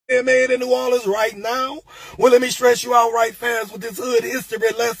he made in New Orleans right now? Well, let me stress you out right fast with this hood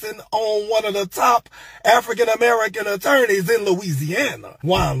history lesson on one of the top African-American attorneys in Louisiana,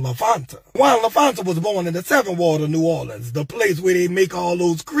 Jaun Lafonta. Jaun Lafonta was born in the 7th Ward of New Orleans, the place where they make all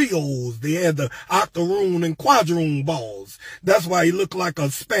those Creoles. They had the octoroon and quadroon balls. That's why he looked like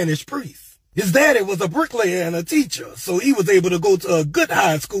a Spanish priest. His daddy was a bricklayer and a teacher, so he was able to go to a good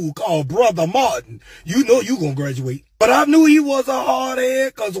high school called Brother Martin. You know you gonna graduate. But I knew he was a hardhead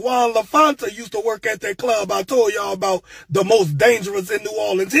because Jaun Lafonta used to work at that club I told y'all about, the most dangerous in New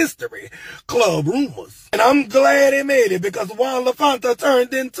Orleans history, Club Rumors. And I'm glad he made it because Jaun Lafonta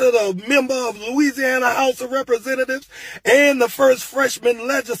turned into the member of Louisiana House of Representatives and the first freshman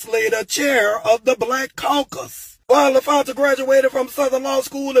legislator chair of the Black Caucus. Jaun Lafonta graduated from Southern Law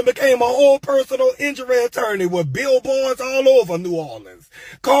School and became a whole personal injury attorney with billboards all over New Orleans.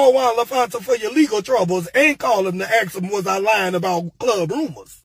 Call Jaun Lafonta for your legal troubles and call him to ask him was I lying about Club Rumors.